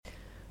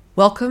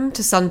Welcome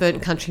to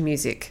Sunburnt Country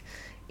Music,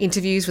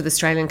 interviews with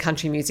Australian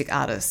country music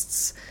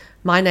artists.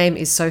 My name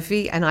is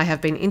Sophie and I have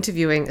been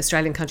interviewing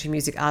Australian country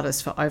music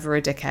artists for over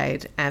a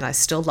decade and I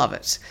still love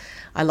it.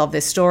 I love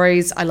their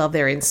stories, I love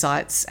their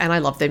insights, and I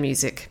love their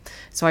music.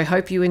 So I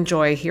hope you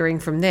enjoy hearing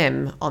from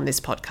them on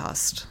this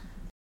podcast.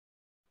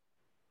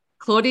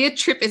 Claudia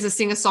Tripp is a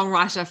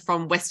singer-songwriter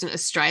from Western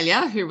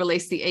Australia who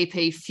released the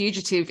EP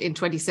Fugitive in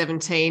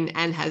 2017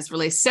 and has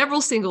released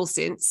several singles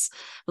since,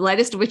 the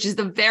latest of which is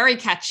the very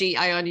catchy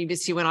I Only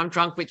Miss You When I'm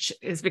Drunk, which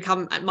has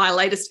become my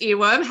latest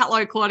earworm.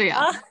 Hello,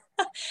 Claudia.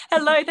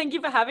 Hello, thank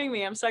you for having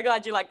me. I'm so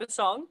glad you like the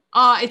song.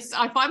 I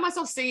find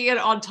myself singing it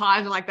on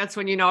time, and like that's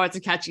when you know it's a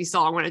catchy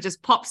song, when it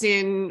just pops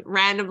in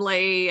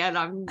randomly and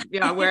I'm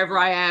wherever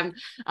I am.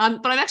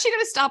 But I'm actually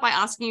going to start by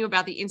asking you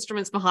about the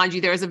instruments behind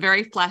you. There is a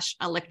very flash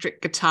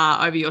electric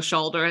guitar over your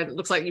shoulder and it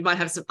looks like you might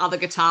have some other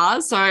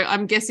guitars, so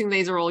I'm guessing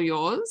these are all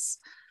yours.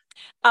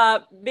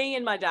 Me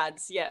and my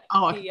dad's, yeah.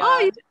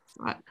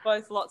 Right.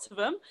 Both lots of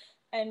them.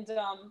 And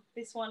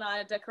this one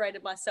I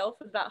decorated myself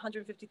with about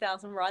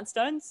 150,000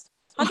 rhinestones.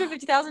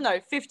 150,000? No,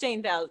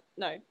 15,000.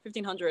 No,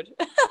 1,500.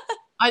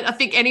 I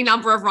think any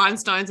number of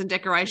rhinestones and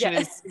decoration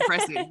is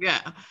impressive. Yeah.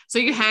 So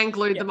you hand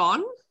glued them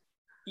on?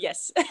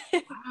 Yes.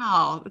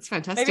 Wow, that's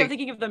fantastic. Maybe I'm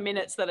thinking of the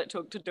minutes that it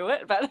took to do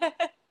it, but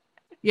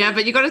yeah,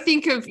 but you got to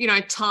think of,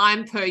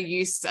 time per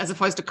use as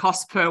opposed to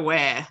cost per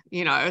wear.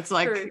 It's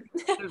like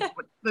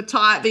the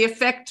time, the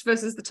effect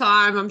versus the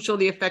time. I'm sure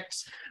the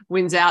effect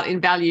wins out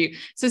in value.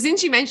 So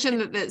since you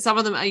mentioned that some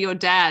of them are your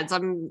dad's,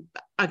 I'm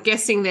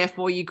guessing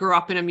therefore you grew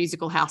up in a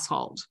musical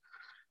household.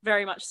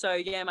 Very much so.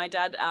 Yeah, my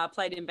dad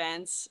played in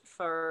bands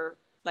for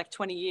like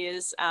 20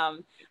 years,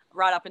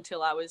 right up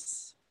until I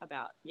was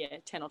about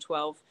 10 or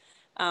 12,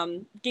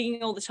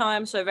 gigging all the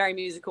time. So very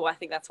musical. I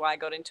think that's why I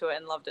got into it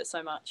and loved it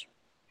so much.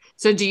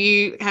 So do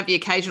you have the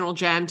occasional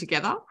jam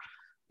together?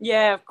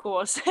 Yeah, of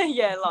course.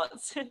 Yeah,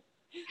 lots.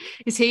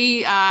 Is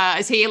he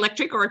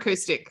electric or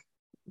acoustic?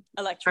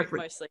 Electric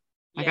mostly.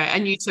 Yeah. Okay,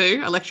 and you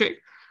too, electric?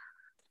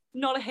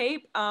 Not a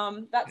heap.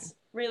 That's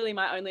really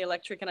my only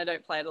electric, and I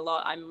don't play it a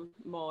lot. I'm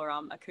more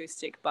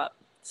acoustic, but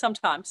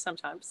sometimes. Well,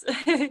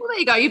 there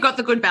you go. You've got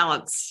the good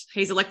balance.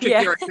 He's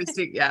electric, you're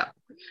acoustic. Yeah.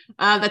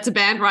 That's a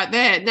band right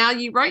there. Now,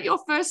 you wrote your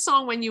first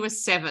song when you were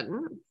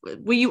 7.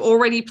 Were you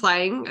already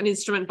playing an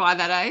instrument by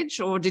that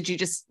age, or did you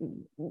just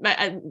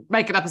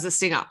make it up as a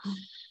singer?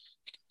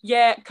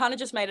 Yeah, kind of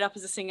just made it up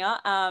as a singer.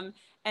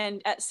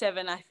 And at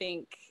 7, I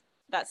think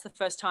that's the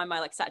first time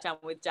I sat down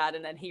with Dad,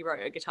 and then he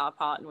wrote a guitar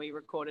part and we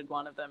recorded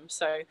one of them.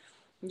 So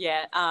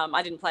yeah,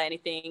 I didn't play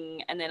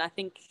anything. And then I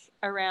think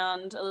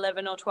around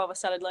 11 or 12, I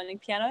started learning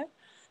piano.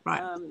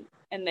 Right.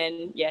 And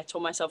then,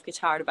 taught myself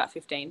guitar at about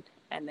 15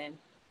 and then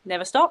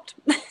never stopped.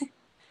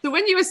 So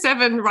when you were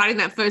 7 writing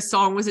that first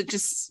song,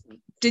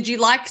 did you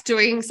like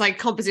doing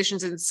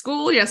compositions in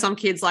school? Some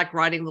kids like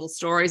writing little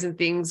stories and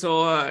things,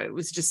 or it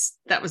was just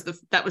that was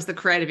the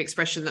creative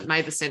expression that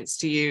made the sense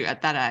to you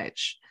at that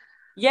age?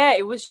 Yeah,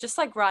 it was just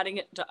like writing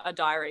a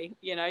diary,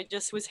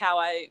 just was how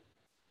I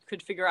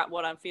could figure out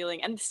what I'm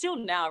feeling. And still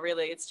now,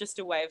 really, it's just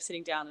a way of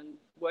sitting down and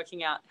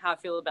working out how I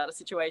feel about a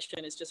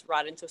situation, is just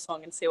write into a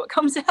song and see what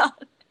comes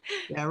out.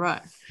 Yeah,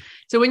 right.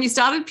 So when you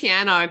started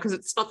piano, because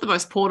it's not the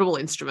most portable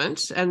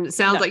instrument, and it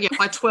sounds like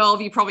by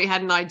 12 you probably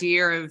had an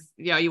idea of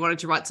you wanted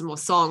to write some more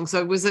songs.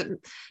 So was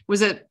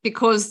it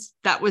because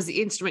that was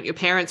the instrument your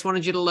parents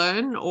wanted you to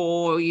learn,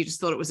 or you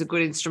just thought it was a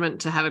good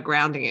instrument to have a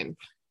grounding in?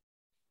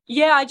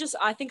 Yeah,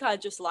 I think I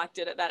just liked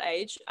it at that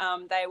age.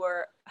 They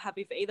were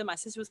happy for either. My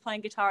sister was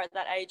playing guitar at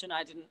that age, and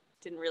I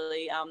didn't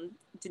really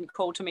didn't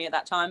call to me at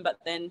that time. But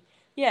then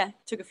it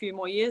took a few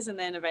more years, and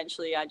then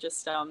eventually I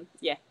just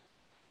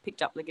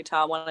picked up the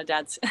guitar, one of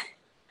Dad's.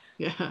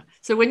 Yeah.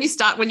 So when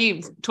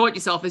you taught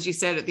yourself, as you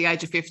said, at the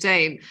age of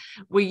 15,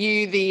 were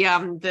you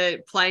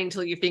the playing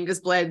till your fingers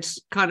bled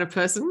kind of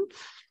person?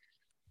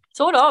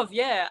 Sort of,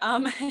 yeah.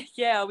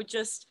 I would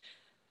just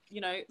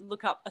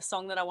look up a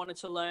song that I wanted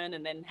to learn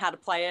and then how to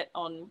play it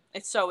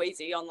it's so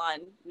easy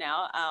online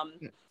now.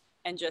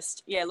 And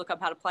just, look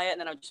up how to play it. And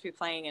then I'll just be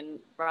playing and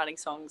writing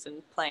songs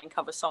and playing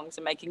cover songs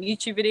and making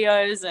YouTube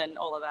videos and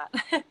all of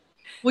that.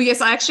 Well,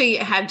 yes, I actually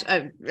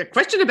had a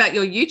question about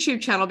your YouTube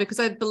channel, because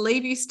I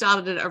believe you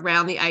started it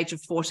around the age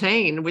of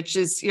 14, which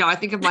is, I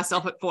think of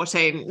myself at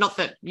 14, not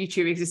that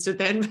YouTube existed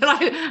then, but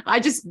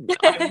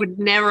I would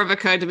never have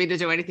occurred to me to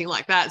do anything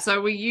like that.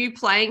 So were you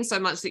playing so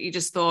much that you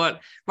just thought,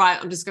 right,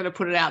 I'm just going to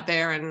put it out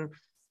there and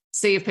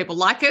see if people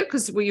like it?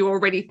 Because were you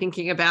already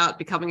thinking about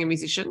becoming a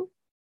musician?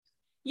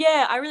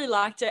 Yeah, I really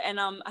liked it. And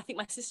I think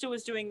my sister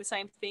was doing the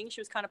same thing.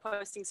 She was kind of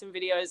posting some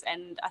videos,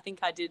 and I think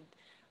I did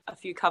a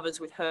few covers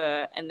with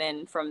her, and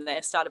then from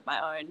there started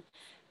my own.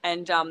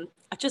 And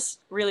I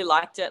just really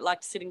liked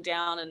sitting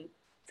down and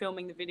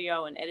filming the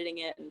video and editing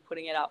it and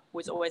putting it up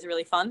was always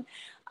really fun.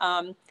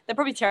 They're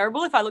probably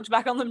terrible if I looked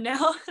back on them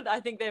now. I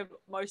think they're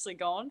mostly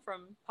gone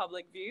from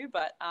public view,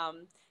 but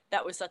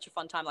that was such a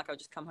fun time. I would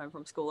just come home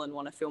from school and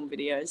want to film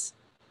videos.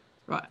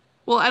 Right.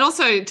 Well, and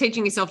also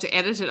teaching yourself to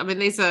edit it. I mean,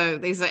 these are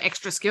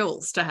extra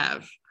skills to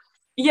have.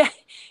 Yeah.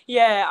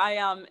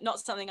 I not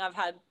something I've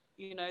had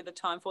the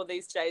time for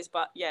these days.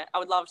 But yeah, I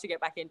would love to get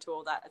back into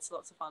all that. It's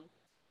lots of fun.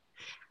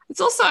 It's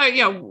also,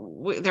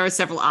 there are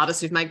several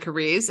artists who've made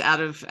careers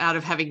out of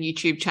having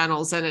YouTube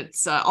channels, and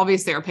it's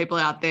obvious there are people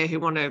out there who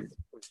want to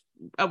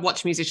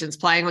watch musicians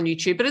playing on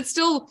YouTube, but it's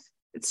still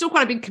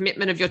quite a big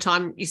commitment of your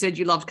time. You said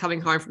you loved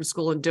coming home from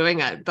school and doing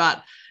it,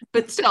 but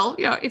still,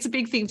 it's a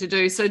big thing to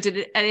do. So at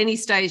any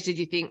stage did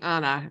you think, oh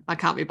no, I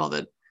can't be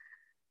bothered?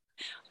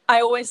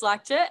 I always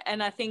liked it,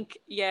 and I think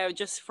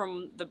just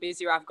from the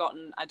busier I've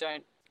gotten,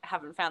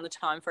 haven't found the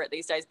time for it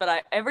these days.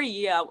 But every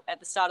year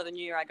at the start of the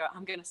new year, I go,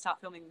 I'm going to start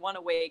filming one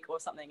a week or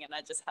something, and I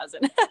just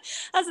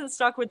hasn't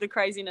stuck with the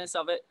craziness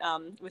of it.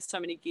 With so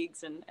many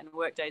gigs and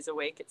work days a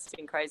week, it's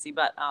been crazy.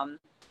 But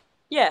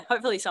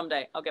hopefully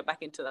someday I'll get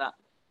back into that.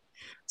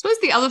 I suppose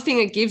the other thing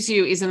it gives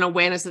you is an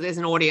awareness that there's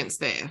an audience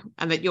there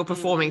and that you're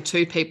performing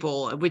to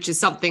people, which is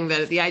something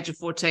that at the age of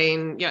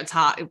 14, it's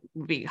hard. It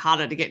would be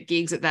harder to get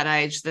gigs at that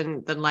age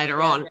than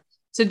later on. Yeah.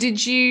 So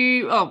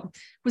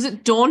was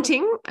it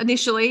daunting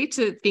initially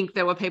to think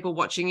there were people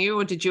watching you,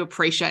 or did you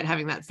appreciate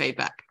having that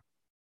feedback?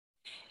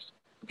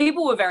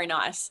 People were very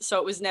nice. So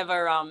it was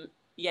never,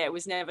 it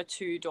was never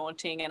too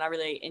daunting, and I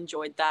really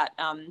enjoyed that.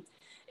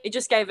 It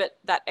just gave it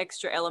that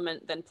extra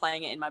element than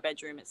playing it in my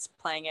bedroom. It's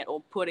playing it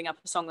or putting up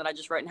a song that I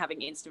just wrote and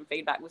having instant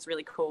feedback was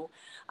really cool.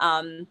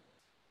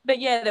 But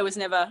yeah, there was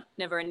never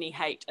any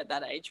hate at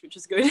that age, which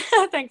is good,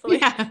 thankfully.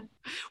 Yeah.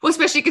 Well,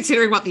 especially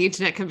considering what the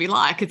internet can be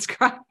like. It's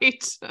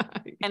great.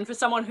 And for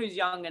someone who's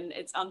young and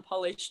it's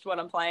unpolished what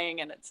I'm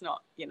playing, and it's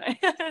not,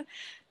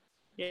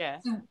 yeah.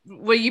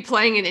 Were you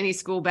playing in any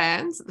school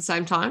bands at the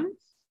same time?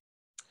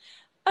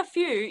 A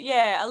few,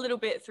 yeah, a little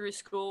bit through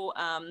school.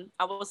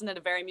 I wasn't at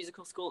a very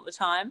musical school at the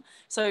time,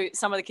 so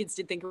some of the kids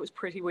did think it was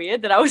pretty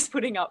weird that I was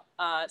putting up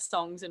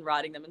songs and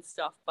writing them and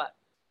stuff, but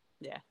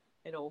yeah,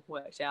 it all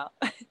worked out.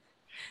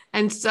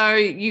 And so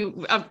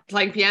you are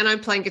playing piano,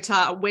 playing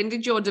guitar. When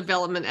did your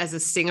development as a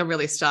singer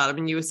really start? I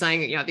mean, you were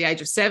saying, at the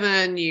age of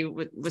 7,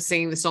 you were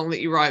singing the song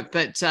that you wrote,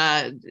 but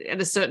at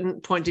a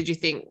certain point, did you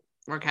think,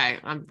 okay,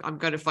 I'm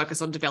going to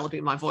focus on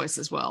developing my voice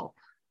as well?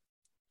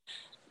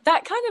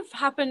 That kind of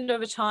happened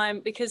over time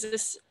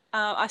because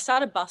I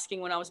started busking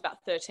when I was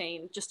about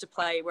 13 just to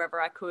play wherever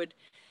I could.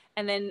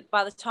 And then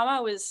by the time I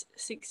was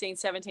 16,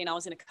 17, I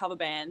was in a cover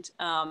band.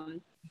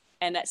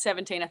 And at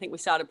 17, I think we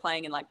started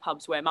playing in like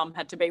pubs where mum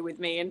had to be with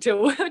me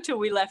until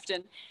we left.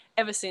 And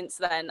ever since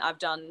then, I've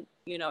done,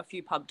 a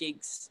few pub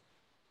gigs,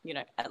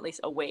 at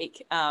least a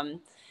week. And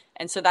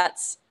so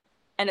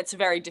it's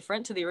very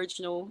different to the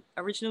original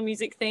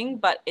music thing,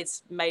 but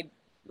it's made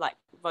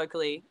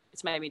vocally,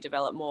 it's made me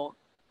develop more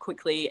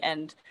quickly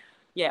and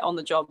on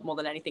the job more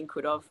than anything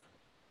could have.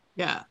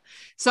 Yeah.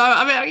 So,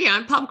 I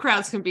mean, pub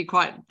crowds can be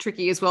quite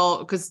tricky as well,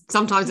 because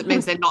sometimes it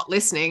means they're not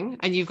listening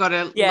and you've got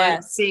to learn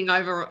to sing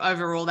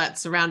over all that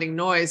surrounding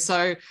noise.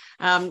 So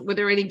were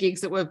there any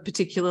gigs that were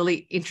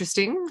particularly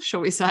interesting,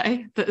 shall we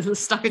say, that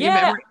stuck in your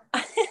memory?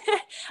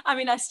 I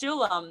mean, I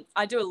still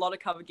I do a lot of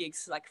cover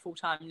gigs full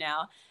time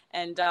now,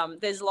 and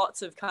there's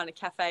lots of kind of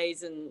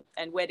cafes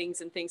and weddings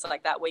and things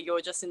like that where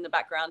you're just in the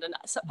background, and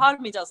so part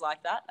of me does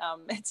like that.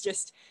 It's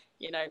just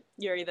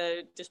you're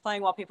either just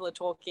playing while people are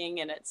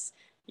talking, and it's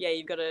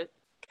you've got to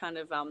kind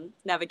of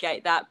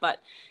navigate that.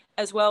 But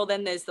as well,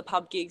 then there's the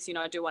pub gigs.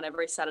 I do one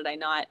every Saturday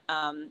night,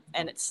 and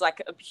it's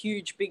like a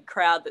huge big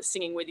crowd that's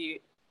singing with you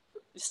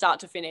start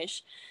to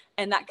finish.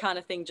 And that kind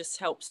of thing just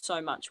helps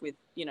so much with,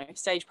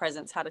 stage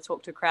presence, how to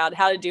talk to a crowd,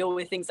 how to deal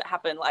with things that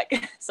happen,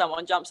 like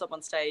someone jumps up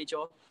on stage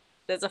or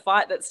there's a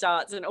fight that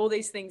starts, and all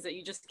these things that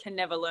you just can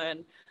never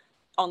learn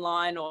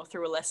online or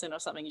through a lesson or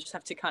something. You just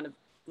have to kind of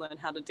learn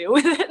how to deal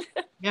with it.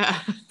 Yeah.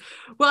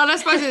 Well, and I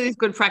suppose it is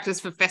good practice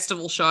for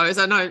festival shows.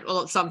 I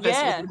know some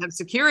festivals would have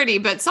security,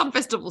 but some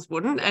festivals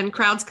wouldn't, and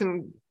crowds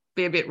can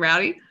be a bit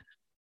rowdy.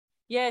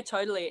 Yeah,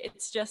 totally.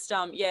 It's just,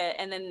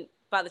 and then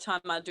by the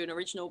time I do an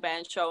original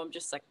band show, I'm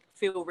just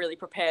feel really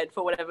prepared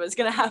for whatever is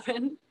going to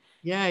happen.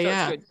 Yeah, so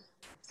yeah. It's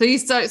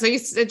good. So you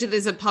said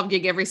there's a pub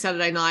gig every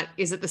Saturday night.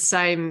 Is it the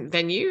same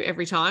venue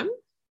every time?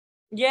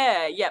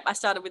 Yeah. I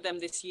started with them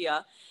this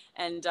year,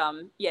 and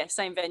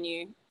same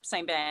venue,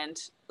 same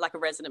band, like a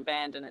resident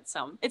band, and it's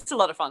a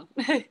lot of fun.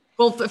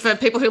 Well, for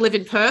people who live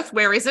in Perth,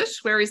 where is it?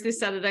 Where is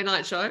this Saturday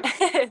night show?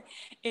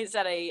 It's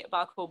at a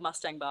bar called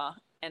Mustang Bar,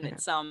 and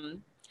it's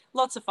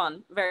lots of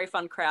fun, very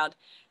fun crowd,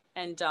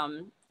 and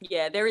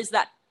there is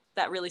that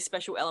really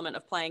special element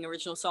of playing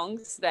original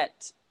songs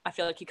that I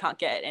feel like you can't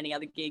get at any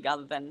other gig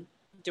other than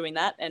doing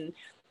that. And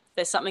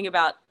there's something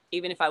about,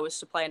 even if I was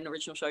to play an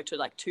original show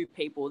to 2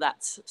 people,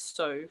 that's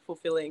so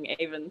fulfilling,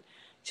 even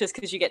just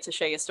because you get to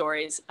share your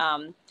stories.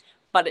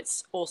 But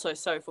it's also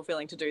so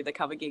fulfilling to do the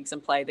cover gigs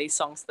and play these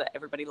songs that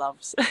everybody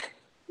loves.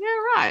 Yeah,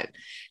 right.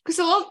 Because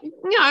a lot,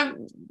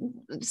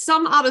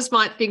 some artists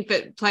might think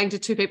that playing to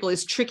 2 people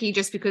is tricky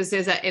just because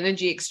there's that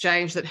energy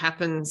exchange that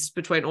happens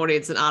between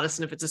audience and artist.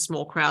 And if it's a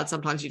small crowd,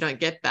 sometimes you don't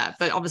get that.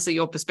 But obviously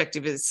your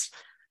perspective is,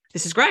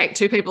 this is great.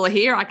 2 people are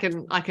here. I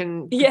can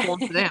perform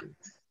for them.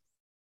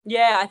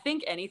 Yeah, I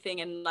think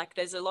anything. And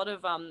there's a lot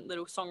of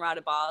little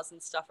songwriter bars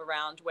and stuff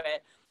around where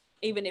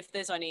even if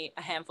there's only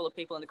a handful of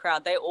people in the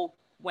crowd, they all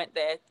went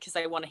there because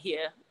they want to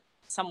hear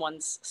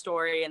someone's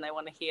story and they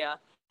want to hear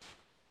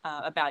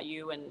about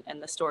you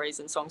and the stories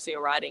and songs that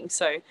you're writing.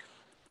 So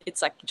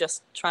it's like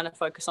just trying to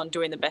focus on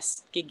doing the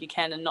best gig you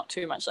can and not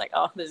too much like,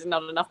 oh, there's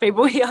not enough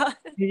people here.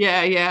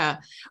 Yeah.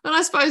 Well,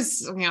 I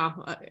suppose,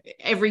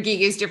 every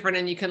gig is different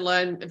and you can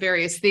learn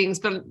various things.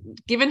 But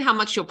given how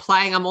much you're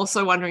playing, I'm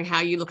also wondering how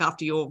you look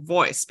after your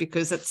voice,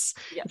 because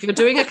if you're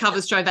doing a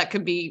covers show, that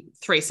could be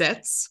 3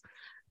 sets.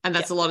 And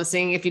that's a lot of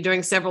singing if you're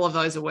doing several of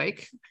those a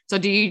week. So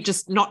do you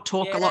just not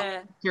talk a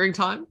lot during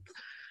time,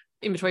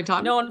 in between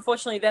time? No,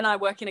 unfortunately, then I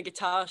work in a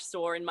guitar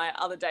store in my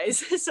other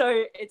days.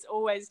 So it's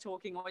always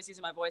talking, always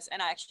using my voice.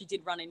 And I actually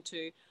did run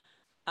into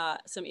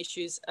some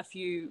issues a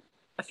few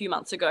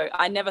months ago.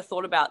 I never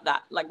thought about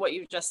that. Like what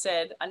you just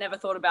said, I never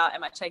thought about,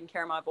 am I taking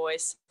care of my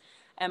voice?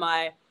 Am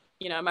I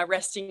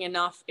resting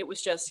enough? It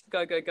was just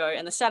go, go, go.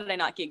 And the Saturday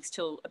night gigs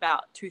till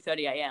about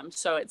 2:30 a.m.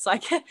 So it's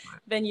like,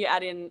 then you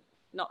add in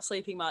not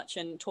sleeping much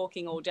and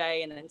talking all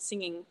day and then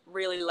singing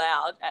really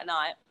loud at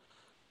night.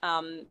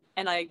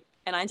 And I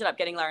ended up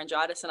getting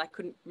laryngitis and I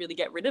couldn't really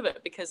get rid of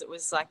it because it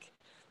was like,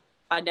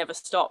 I never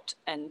stopped.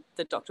 And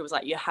the doctor was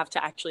like, you have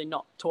to actually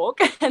not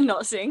talk and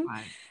not sing.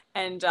 Right.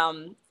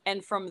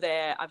 And from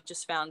there, I've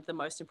just found the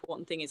most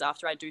important thing is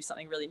after I do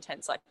something really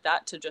intense like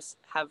that, to just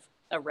have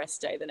a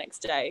rest day the next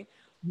day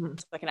so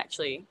I can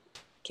actually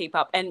keep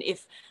up. And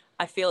if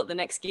I feel at the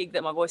next gig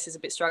that my voice is a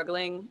bit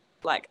struggling,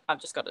 like I've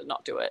just got to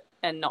not do it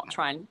and not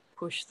try and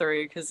push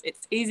through, because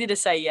it's easy to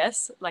say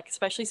yes, like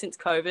especially since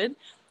COVID,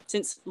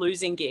 since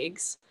losing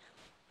gigs.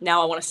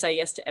 Now I want to say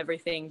yes to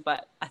everything,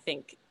 but I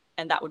think,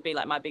 and that would be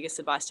like my biggest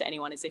advice to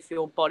anyone, is if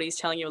your body's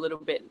telling you a little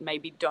bit,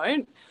 maybe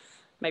don't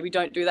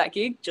do that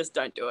gig, just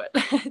don't do it.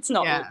 It's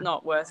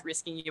not worth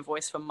risking your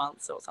voice for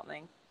months or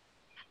something.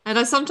 And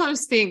I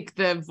sometimes think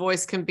the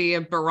voice can be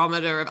a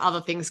barometer of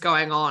other things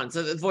going on.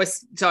 So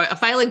a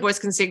failing voice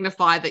can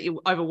signify that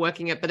you're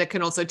overworking it, but it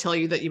can also tell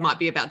you that you might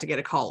be about to get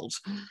a cold,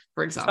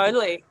 for example.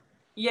 Totally.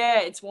 Yeah,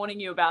 it's warning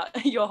you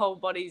about your whole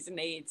body's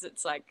needs.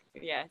 It's like,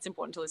 it's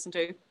important to listen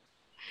to.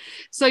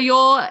 So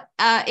your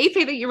EP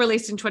that you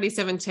released in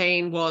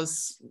 2017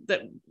 was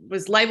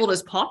labeled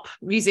as pop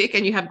music,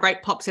 and you have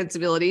great pop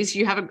sensibilities.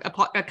 You have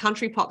a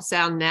country pop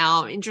sound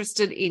now. I'm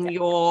interested in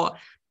your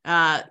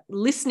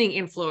listening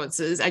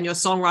influences and your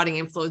songwriting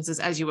influences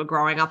as you were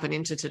growing up and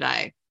into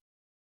today.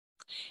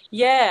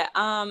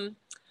 So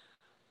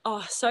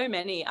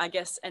many, I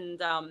guess.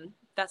 And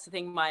that's the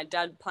thing, my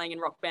dad playing in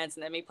rock bands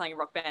and then me playing in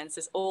rock bands,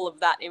 there's all of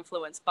that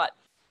influence, but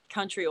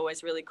country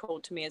always really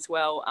called to me as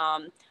well. I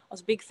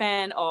was a big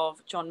fan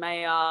of John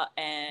Mayer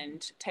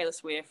and Taylor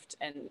Swift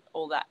and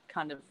all that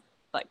kind of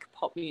like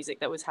pop music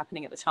that was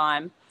happening at the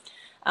time.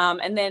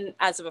 And then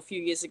as of a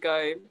few years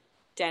ago,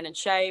 Dan and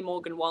Shay,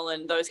 Morgan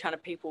Wallen, those kind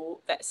of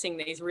people that sing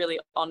these really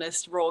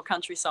honest, raw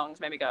country songs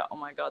made me go, oh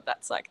my God,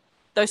 that's like,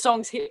 those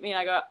songs hit me and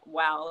I go,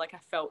 wow, like I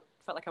felt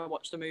like I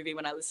watched a movie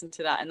when I listened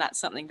to that. And that's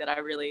something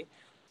that really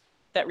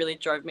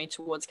drove me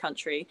towards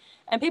country.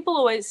 And people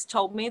always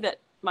told me that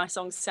my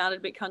songs sounded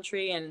a bit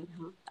country, and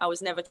I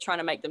was never trying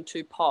to make them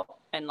too pop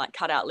and like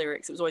cut out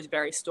lyrics. It was always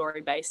very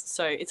story based.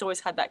 So it's always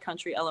had that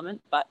country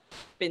element, but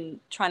been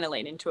trying to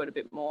lean into it a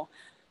bit more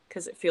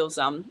because it feels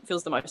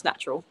the most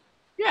natural.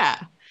 Yeah.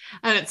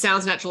 And it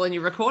sounds natural in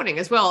your recording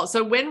as well.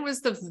 So when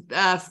was the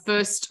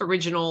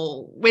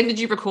when did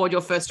you record your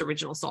first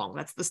original song?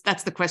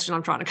 That's the question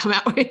I'm trying to come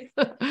out with.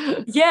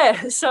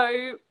 Yeah.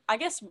 So I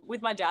guess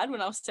with my dad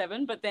when I was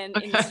 7, but then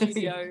in the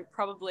studio,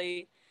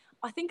 probably,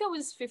 I think I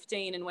was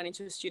 15 and went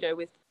into the studio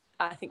with,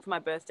 I think for my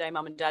birthday,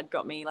 Mum and Dad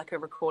got me like a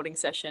recording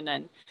session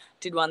and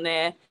did one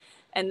there.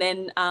 And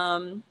then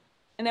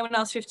when I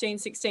was 15,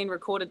 16,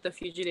 recorded the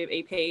Fugitive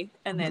EP,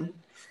 and then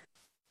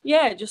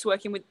just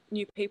working with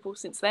new people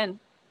since then.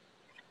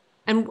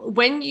 And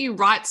when you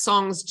write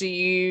songs, do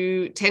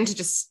you tend to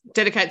just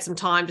dedicate some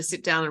time to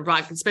sit down and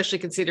write, especially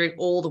considering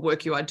all the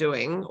work you are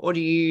doing, or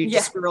do you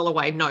just squirrel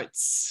away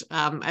notes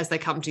as they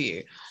come to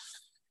you?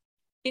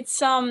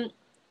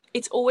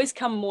 It's always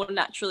come more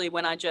naturally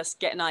when I just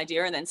get an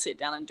idea and then sit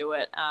down and do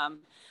it.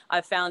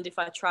 I've found if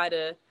I try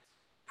to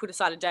put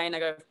aside a day and I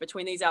go,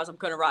 between these hours I'm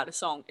going to write a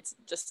song, it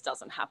just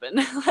doesn't happen.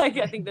 Like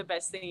I think the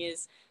best thing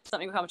is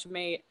something will come to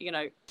me,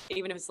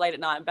 even if it's late at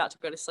night, I'm about to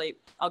go to sleep,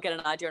 I'll get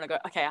an idea and I go,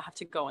 okay, I have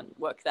to go and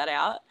work that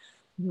out.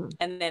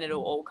 And then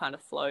it'll all kind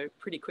of flow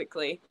pretty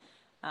quickly.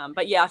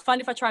 But yeah, I find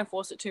if I try and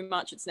force it too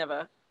much, it's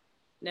never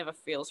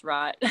feels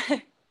right.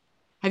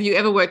 Have you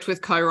ever worked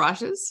with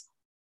co-writers?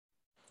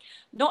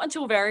 Not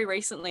until very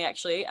recently,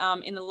 actually.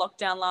 In the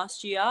lockdown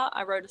last year,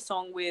 I wrote a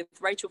song with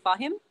Rachel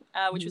Fahim,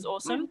 which was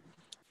awesome.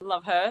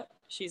 Love her.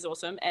 She's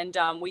awesome. And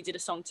we did a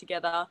song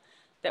together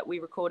that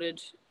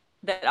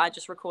I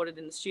just recorded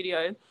in the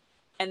studio.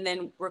 And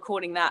then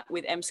recording that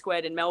with M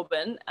Squared in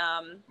Melbourne,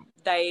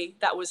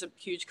 that was a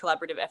huge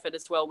collaborative effort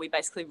as well. We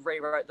basically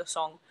rewrote the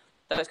song.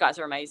 Those guys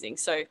are amazing.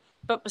 So,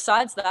 but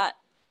besides that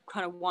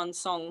kind of one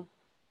song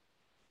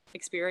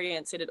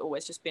experience, it had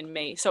always just been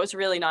me. So it's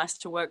really nice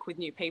to work with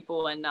new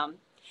people and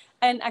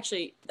And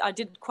actually, I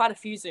did quite a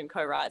few Zoom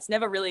co-writes,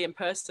 never really in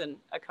person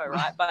a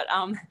co-write, but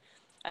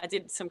I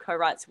did some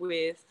co-writes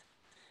with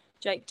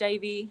Jake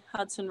Davey,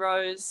 Hudson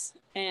Rose,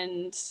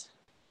 and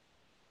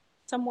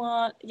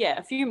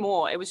a few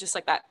more. It was just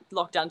like that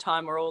lockdown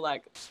time. We're all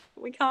like,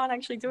 we can't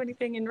actually do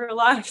anything in real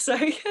life. So,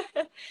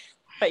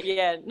 but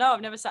yeah, no,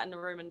 I've never sat in a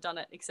room and done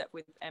it except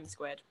with M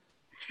Squared.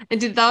 And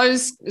did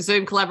those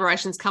Zoom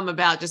collaborations come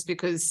about just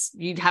because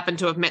you'd happened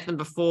to have met them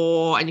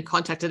before and you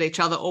contacted each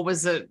other, or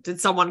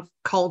did someone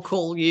cold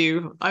call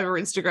you over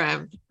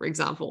Instagram, for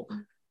example?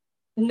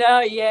 No,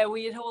 yeah,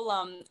 we had all,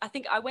 I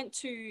think I went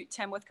to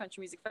Tamworth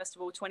Country Music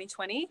Festival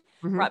 2020,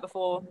 right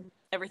before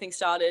everything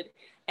started,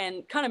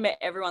 and kind of met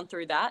everyone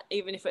through that,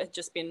 even if it had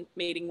just been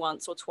meeting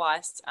once or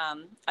twice.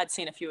 I'd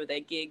seen a few of their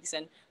gigs,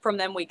 and from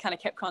them we kind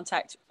of kept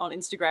contact on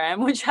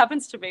Instagram, which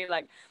happens to be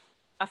like,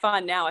 I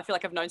find now, I feel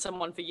like I've known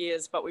someone for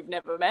years, but we've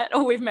never met,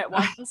 or we've met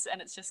once,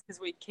 and it's just because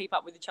we keep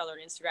up with each other on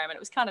Instagram, and it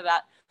was kind of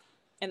that.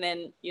 And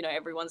then,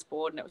 everyone's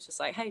bored, and it was just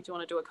like, hey, do you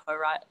want to do a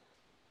co-write?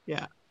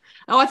 Yeah.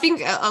 Oh, I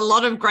think a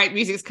lot of great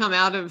music's come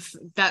out of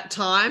that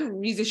time.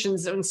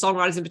 Musicians and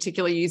songwriters in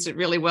particular used it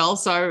really well.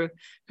 So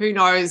who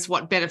knows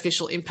what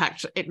beneficial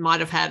impact it might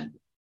have had.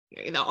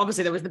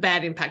 Obviously there was the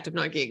bad impact of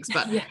no gigs,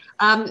 but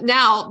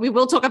now we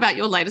will talk about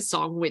your latest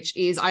song, which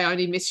is I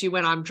Only Miss You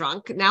When I'm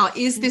Drunk. Now,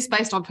 is this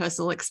based on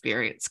personal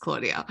experience,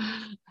 Claudia?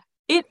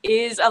 It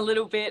is a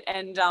little bit,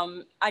 and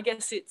I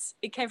guess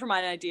it came from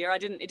my idea. It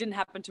didn't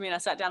happen to me and I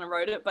sat down and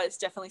wrote it, but it's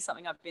definitely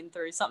something I've been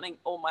through, something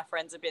all my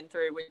friends have been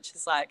through, which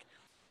is like,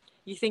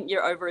 you think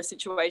you're over a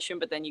situation,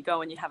 but then you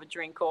go and you have a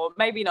drink, or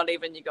maybe not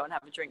even you go and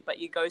have a drink, but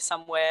you go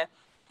somewhere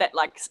that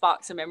like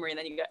sparks a memory, and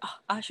then you go, oh,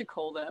 I should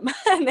call them.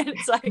 And then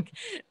it's like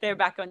they're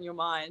back on your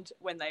mind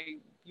when they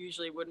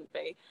usually wouldn't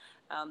be,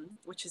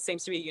 which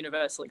seems to be a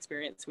universal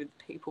experience with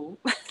people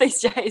these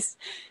days.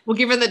 Well,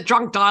 given that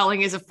drunk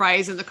dialing is a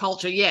phrase in the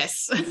culture,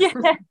 yes.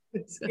 Yeah.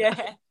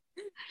 Yeah.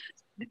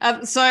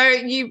 So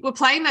you were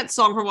playing that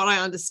song, from what I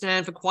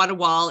understand, for quite a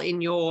while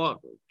in your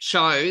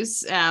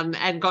shows,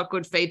 and got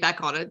good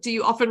feedback on it. Do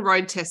you often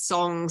road test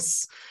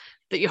songs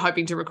that you're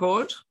hoping to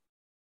record?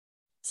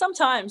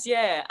 Sometimes,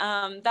 yeah.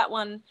 That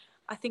one,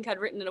 I think I'd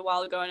written it a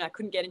while ago and I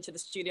couldn't get into the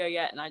studio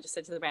yet. And I just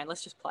said to the band,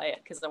 let's just play it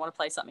because I want to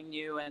play something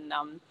new.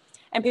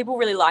 And people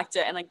really liked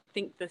it. And I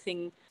think the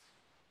thing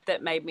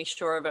that made me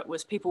sure of it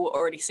was people were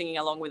already singing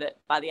along with it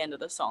by the end of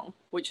the song,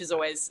 which is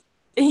always...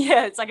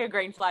 Yeah, it's like a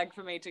green flag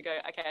for me to go,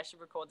 okay, I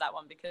should record that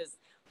one, because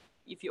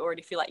if you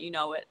already feel like you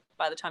know it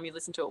by the time you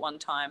listen to it one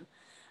time,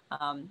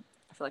 I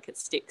feel like it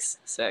sticks.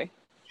 So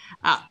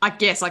I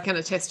guess I can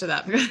attest to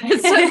that because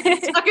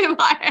it's stuck in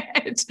my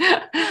head.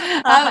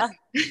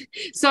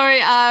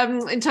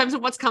 So in terms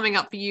of what's coming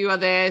up for you, are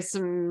there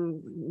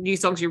some new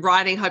songs you're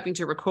writing, hoping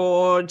to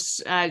record?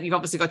 You've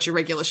obviously got your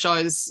regular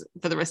shows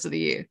for the rest of the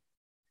year.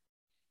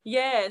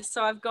 Yeah,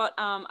 so I've got,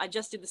 I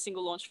just did the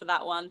single launch for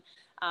that one.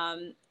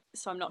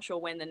 So I'm not sure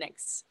when the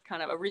next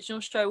kind of original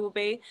show will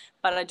be,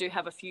 but I do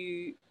have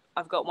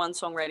I've got one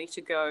song ready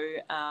to go,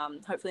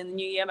 hopefully in the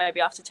new year,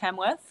 maybe after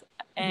Tamworth.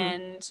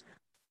 And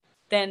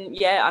then,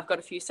 yeah, I've got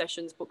a few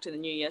sessions booked in the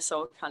new year.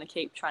 So I'll kind of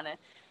keep trying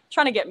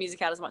to get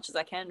music out as much as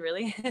I can,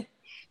 really.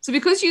 So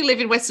because you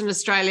live in Western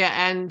Australia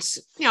and,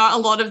 a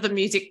lot of the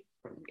music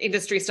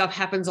industry stuff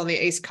happens on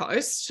the East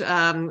Coast,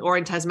 or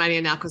in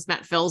Tasmania now because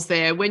Matt Fell's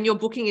there, when you're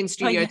booking in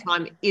studio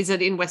time, is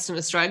it in Western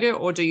Australia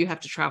or do you have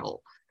to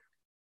travel?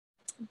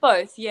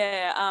 Both,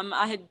 yeah.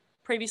 I had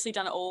previously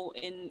done it all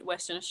in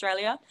Western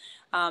Australia.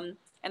 And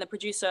the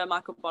producer,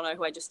 Michael Bono,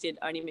 who I just did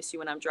Only Miss You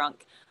When I'm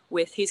Drunk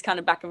with, he's kind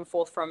of back and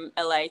forth from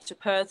LA to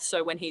Perth.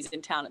 So when he's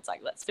in town, it's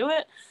like, let's do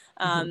it.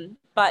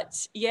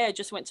 But yeah,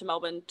 just went to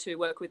Melbourne to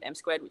work with M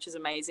Squared, which is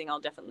amazing. I'll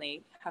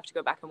definitely have to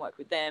go back and work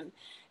with them.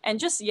 And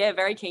just, yeah,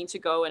 very keen to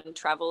go and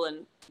travel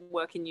and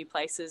work in new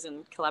places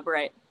and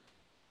collaborate.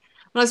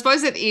 Well, I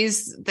suppose it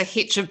is the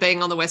hitch of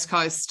being on the West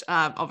Coast.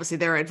 Obviously,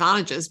 there are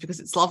advantages because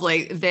it's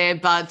lovely there,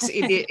 but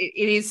it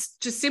is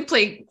just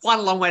simply quite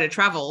a long way to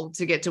travel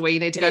to get to where you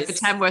need to go. For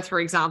Tamworth, for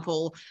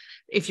example,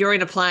 if you're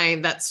in a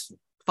plane, that's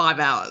 5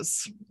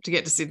 hours to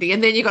get to Sydney,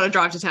 and then you've got to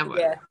drive to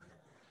Tamworth.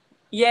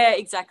 Yeah,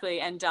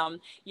 exactly. And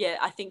yeah,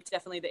 I think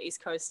definitely the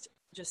East Coast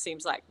just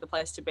seems like the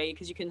place to be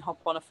because you can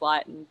hop on a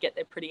flight and get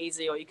there pretty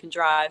easy, or you can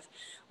drive.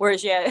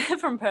 Whereas, yeah,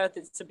 from Perth,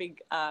 it's a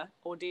big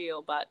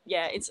ordeal. But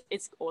yeah,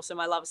 it's awesome.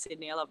 I love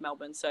Sydney. I love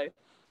Melbourne. So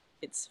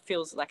it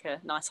feels like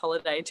a nice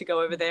holiday to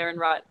go over there and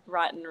write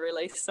and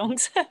release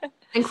songs.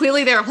 And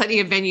clearly there are plenty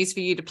of venues for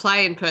you to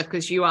play in Perth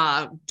because you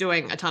are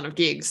doing a ton of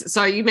gigs.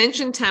 So you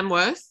mentioned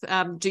Tamworth.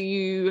 Do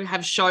you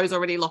have shows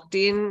already locked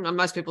in?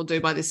 Most people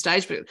do by this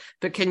stage,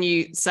 but can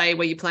you say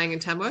where you're playing in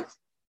Tamworth?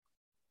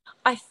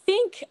 I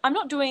think I'm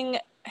not doing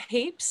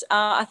heaps.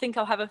 I think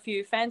I'll have a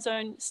few fan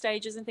zone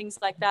stages and things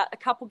like that. A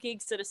couple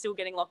gigs that are still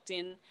getting locked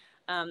in.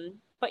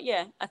 But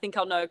yeah, I think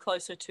I'll know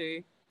closer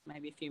to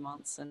maybe a few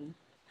months and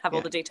have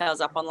all the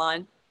details up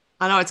online.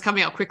 I know it's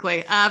coming up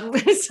quickly. I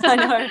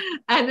know.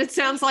 And it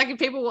sounds like if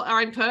people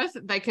are in Perth,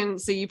 they can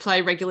see you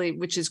play regularly,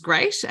 which is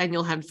great. And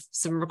you'll have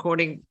some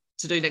recording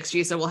to do next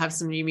year. So we'll have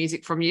some new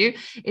music from you.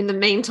 In the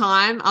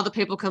meantime, other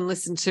people can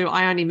listen to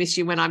I Only Miss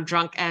You When I'm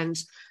Drunk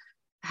and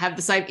have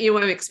the same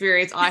earworm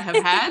experience I have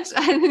had.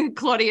 And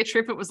Claudia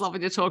Tripp, it was lovely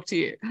to talk to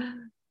you.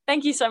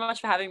 Thank you so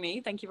much for having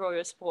me. Thank you for all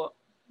your support.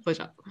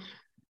 Pleasure.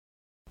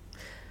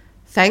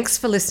 Thanks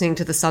for listening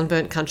to the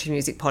Sunburnt Country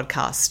Music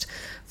Podcast.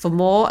 For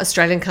more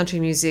Australian country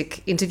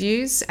music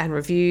interviews and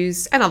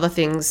reviews and other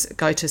things,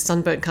 go to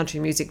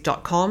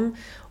sunburntcountrymusic.com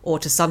or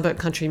to Sunburnt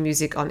Country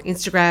Music on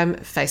Instagram,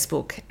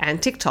 Facebook,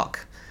 and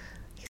TikTok.